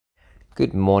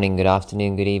Good morning, good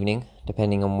afternoon, good evening,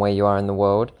 depending on where you are in the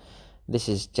world. This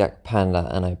is Jack Panda,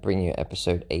 and I bring you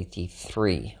episode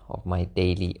 83 of my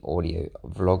daily audio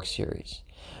vlog series.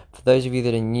 For those of you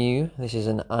that are new, this is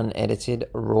an unedited,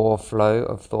 raw flow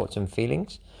of thoughts and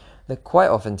feelings that quite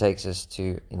often takes us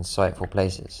to insightful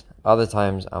places. Other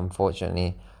times,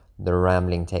 unfortunately, the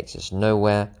rambling takes us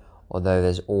nowhere, although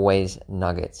there's always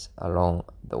nuggets along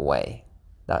the way.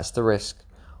 That's the risk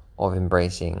of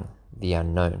embracing the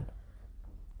unknown.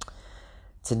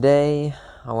 Today,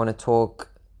 I want to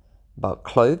talk about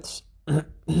clothes.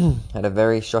 Had a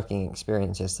very shocking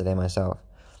experience yesterday myself.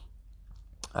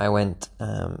 I went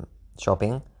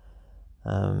shopping.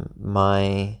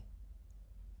 My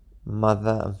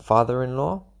mother and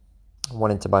father-in-law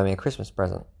wanted to buy me a Christmas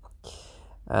present.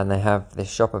 And they have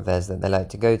this shop of theirs that they like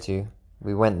to go to.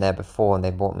 We went there before and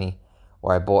I bought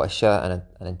a shirt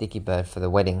and a dicky bird for the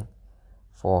wedding.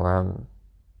 For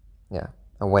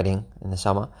a wedding in the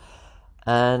summer.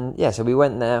 And so we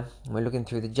went there, and we're looking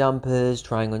through the jumpers,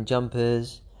 trying on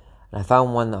jumpers, and I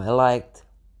found one that I liked,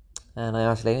 and I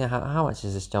asked Lady, how much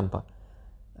is this jumper?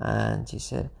 And she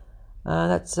said,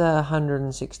 that's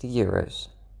 160 euros.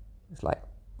 It's like,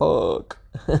 fuck.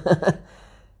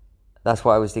 That's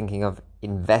what I was thinking of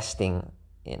investing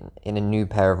in a new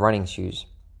pair of running shoes,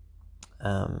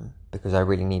 because I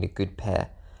really need a good pair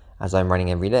as I'm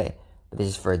running every day. But this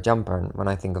is for a jumper, and when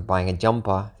I think of buying a jumper,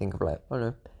 I think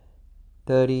of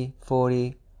 30,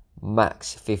 40,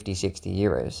 max 50, 60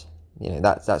 euros.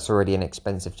 That's already an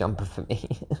expensive jumper for me.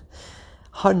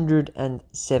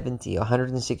 170 or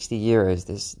 160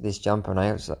 euros this jumper, and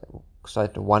I was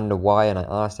started to wonder why, and I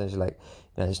asked her,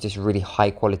 it's just really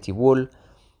high quality wool,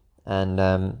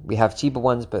 and we have cheaper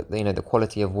ones, but the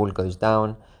quality of wool goes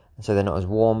down, and so they're not as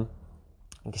warm,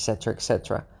 etc,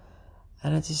 etc.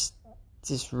 And it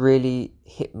just really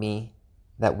hit me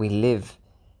that we live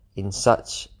in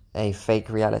such a fake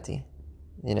reality,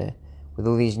 with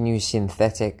all these new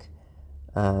synthetic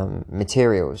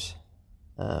materials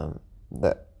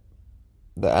that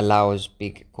allows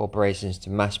big corporations to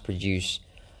mass produce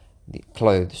the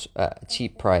clothes at a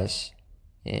cheap price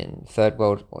in third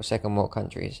world or second world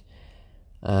countries.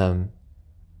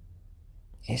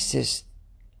 It's just,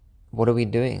 what are we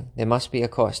doing? There must be a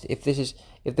cost. If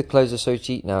the clothes are so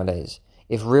cheap nowadays,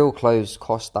 if real clothes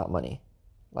cost that money,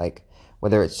 like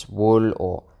whether it's wool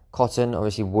or cotton,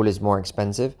 obviously wool is more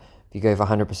expensive. If you go for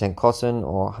 100% cotton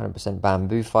or 100%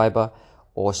 bamboo fiber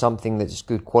or something that's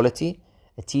good quality,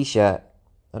 a t-shirt,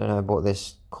 I don't know, I bought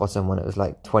this cotton one, it was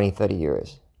like 20, 30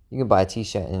 euros. You can buy a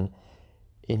t-shirt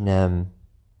in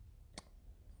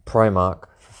Primark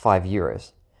for 5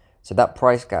 euros. So that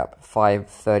price gap, 5,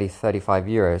 30, 35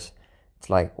 euros, it's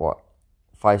like what,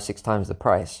 5, 6 times the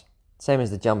price. Same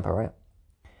as the jumper, right?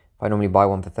 If I normally buy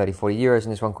one for 30, 40 euros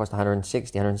and this one costs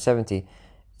 160, 170,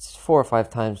 it's 4 or 5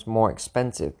 times more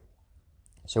expensive.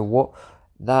 So what,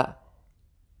 that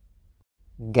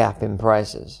gap in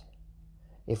prices,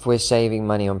 if we're saving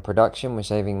money on production, we're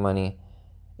saving money,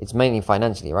 it's mainly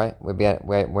financially, right?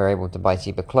 We're able to buy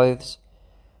cheaper clothes.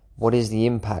 What is the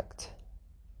impact?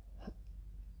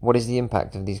 What is the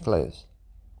impact of these clothes?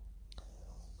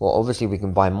 Well, obviously we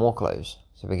can buy more clothes.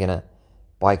 So we're going to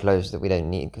buy clothes that we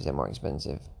don't need because they're more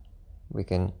expensive. We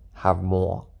can have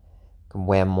more, can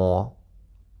wear more.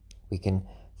 We can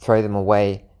throw them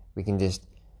away. We can just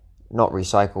not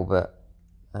recycle, but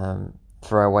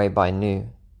throw away, buy new.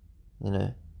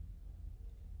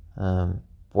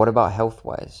 What about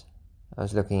health-wise? I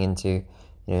was looking into,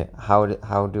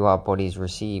 how do our bodies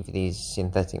receive these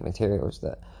synthetic materials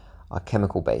that are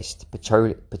chemical-based,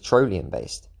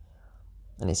 petroleum-based,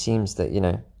 and it seems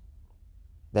that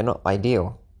they're not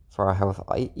ideal for our health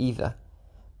either.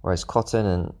 Whereas cotton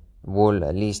and wool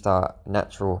at least are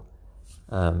natural,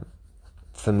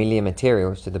 familiar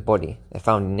materials to the body. They're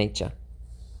found in nature.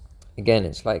 Again,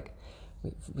 it's like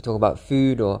we talk about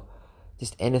food or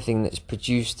just anything that's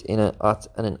produced in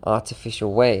an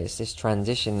artificial way. It's this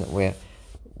transition that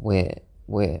we're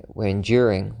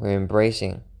enduring, we're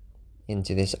embracing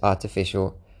into this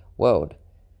artificial world,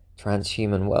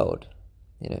 transhuman world.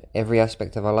 Every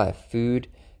aspect of our life, food,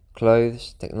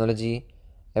 clothes, technology,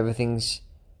 everything's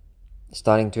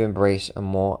starting to embrace a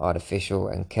more artificial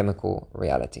and chemical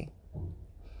reality.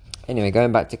 Anyway,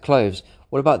 going back to clothes,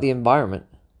 what about the environment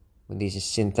with these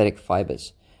synthetic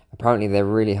fibers? Apparently they're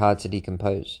really hard to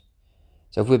decompose.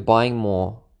 So if we're buying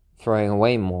more, throwing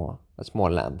away more, that's more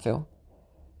landfill.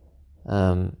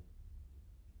 And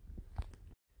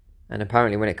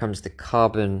apparently when it comes to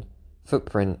carbon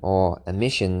footprint or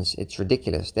emissions, it's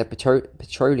ridiculous. They're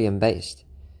petroleum based.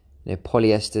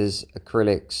 Polyesters,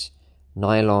 acrylics,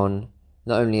 nylon.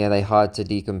 Not only are they hard to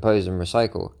decompose and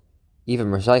recycle, Even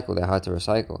recycle, they're hard to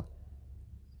recycle.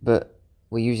 But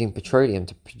we're using petroleum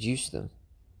to produce them.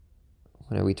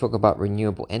 We talk about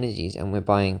renewable energies and we're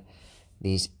buying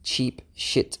these cheap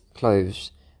shit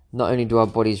clothes. Not only do our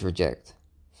bodies reject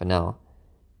for now,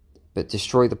 but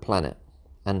destroy the planet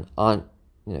and aren't,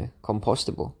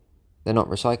 compostable. They're not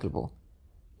recyclable.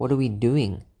 What are we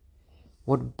doing?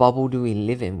 What bubble do we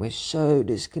live in? We're so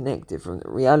disconnected from the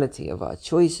reality of our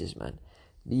choices, man.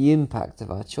 The impact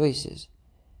of our choices.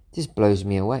 This blows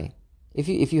me away.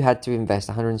 If you had to invest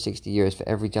 160 euros for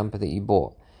every jumper that you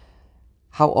bought,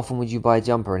 how often would you buy a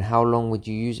jumper and how long would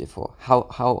you use it for?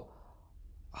 How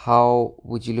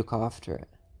would you look after it?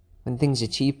 When things are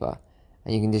cheaper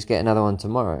and you can just get another one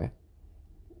tomorrow,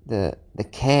 the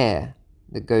care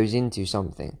that goes into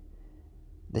something,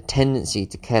 the tendency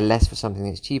to care less for something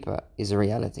that's cheaper is a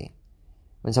reality.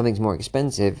 When something's more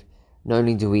expensive, not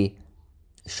only do we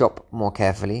shop more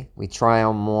carefully, we try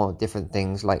on more different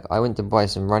things. Like I went to buy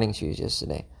some running shoes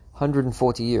yesterday,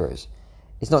 140 euros.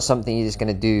 It's not something you're just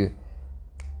going to do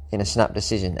in a snap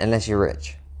decision unless you're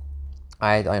rich.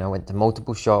 I went to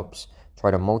multiple shops,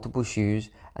 tried on multiple shoes,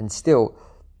 and still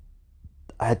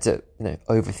I had to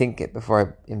overthink it before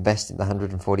I invested the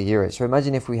 140 euros. So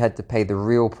imagine if we had to pay the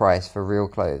real price for real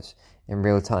clothes in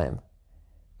real time.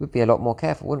 We'd be a lot more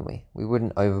careful, wouldn't we? We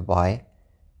wouldn't overbuy.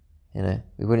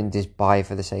 We wouldn't just buy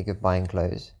for the sake of buying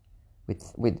clothes.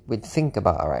 We'd think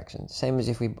about our actions. Same as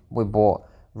if we bought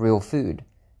real food.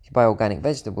 If you buy organic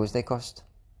vegetables, they cost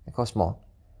more,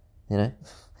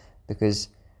 because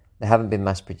they haven't been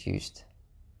mass produced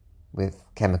with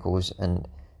chemicals and,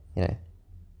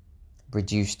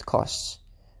 reduced costs.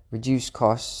 Reduced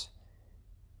costs,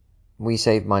 we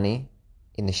save money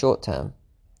in the short term.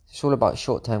 It's all about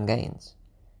short-term gains.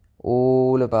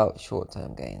 All about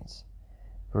short-term gains.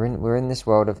 We're in this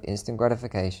world of instant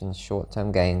gratification,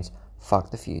 short-term gains.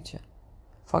 Fuck the future.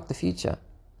 Fuck the future.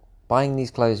 Buying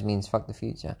these clothes means fuck the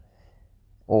future.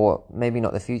 Or maybe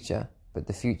not the future, but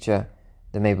the future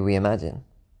that maybe we imagine.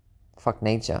 Fuck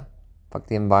nature. Fuck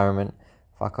the environment.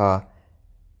 Fuck our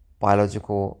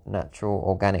biological, natural,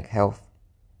 organic health.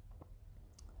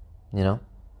 It's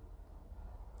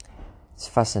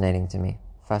fascinating to me.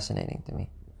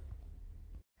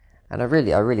 And I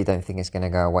really don't think it's going to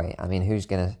go away. I mean, who's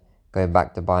going to go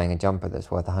back to buying a jumper that's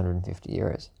worth 150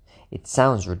 euros? It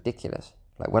sounds ridiculous.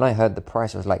 Like when I heard the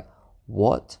price, I was like,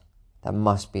 what? That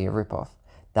must be a ripoff.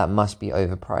 That must be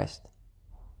overpriced.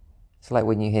 It's like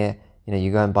when you hear,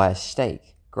 you go and buy a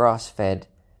steak, grass-fed,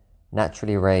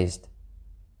 naturally raised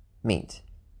meat.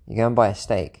 You go and buy a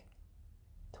steak,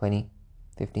 20,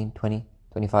 15, 20,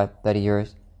 25, 30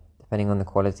 euros, depending on the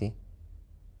quality.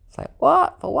 It's like,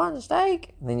 what? For one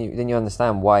steak? And then you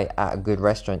understand why at a good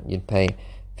restaurant you'd pay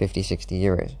 50, 60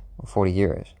 euros or 40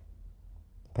 euros,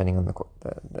 depending on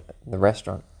the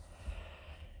restaurant.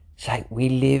 It's like we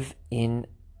live in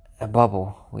a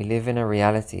bubble. We live in a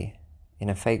reality, in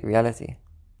a fake reality.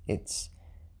 It's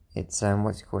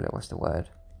what do you call it? What's the word?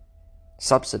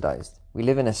 Subsidized. We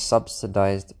live in a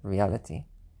subsidized reality.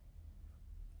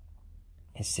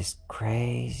 It's just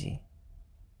crazy.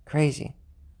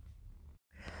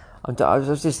 I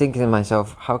was just thinking to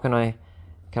myself, how can I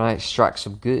extract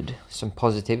some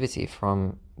positivity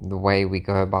from the way we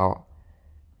go about,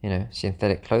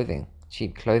 synthetic clothing,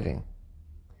 cheap clothing,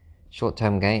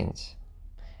 short-term gains.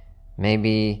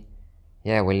 Maybe,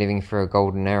 we're living through a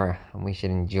golden era and we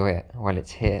should enjoy it while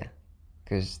it's here,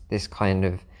 because this kind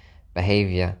of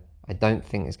behavior, I don't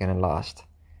think is going to last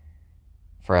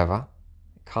forever.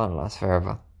 It can't last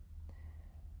forever.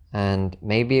 And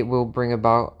maybe it will bring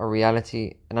about a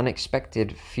reality, an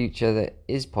unexpected future that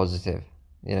is positive.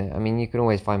 I mean, you can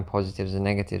always find positives and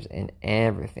negatives in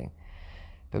everything.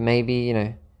 But maybe,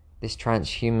 this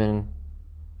transhuman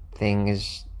thing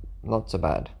is not so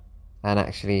bad. And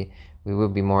actually, we will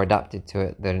be more adapted to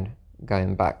it than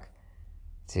going back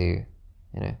to,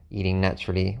 eating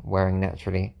naturally, wearing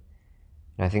naturally.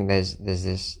 And I think there's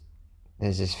this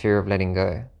fear of letting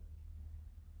go.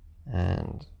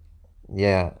 And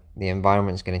the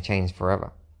environment's going to change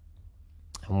forever.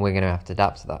 And we're going to have to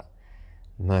adapt to that.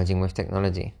 Merging with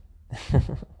technology.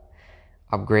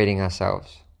 Upgrading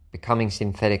ourselves. Becoming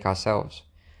synthetic ourselves.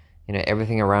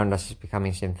 Everything around us is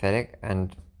becoming synthetic,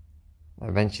 and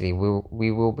eventually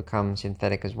we will become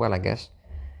synthetic as well, I guess.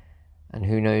 And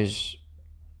who knows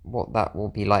what that will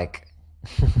be like.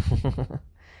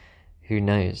 Who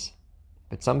knows?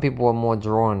 But some people are more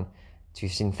drawn to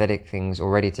synthetic things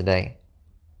already today,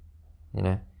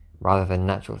 rather than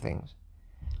natural things.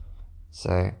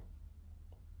 So,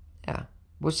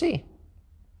 we'll see.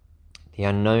 The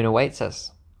unknown awaits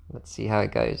us. Let's see how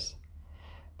it goes.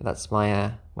 But that's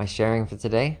my sharing for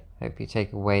today. Hope you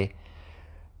take away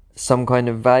some kind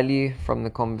of value from the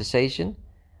conversation.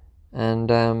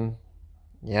 And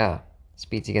yeah,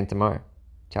 speak again tomorrow.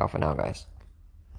 Ciao for now, guys.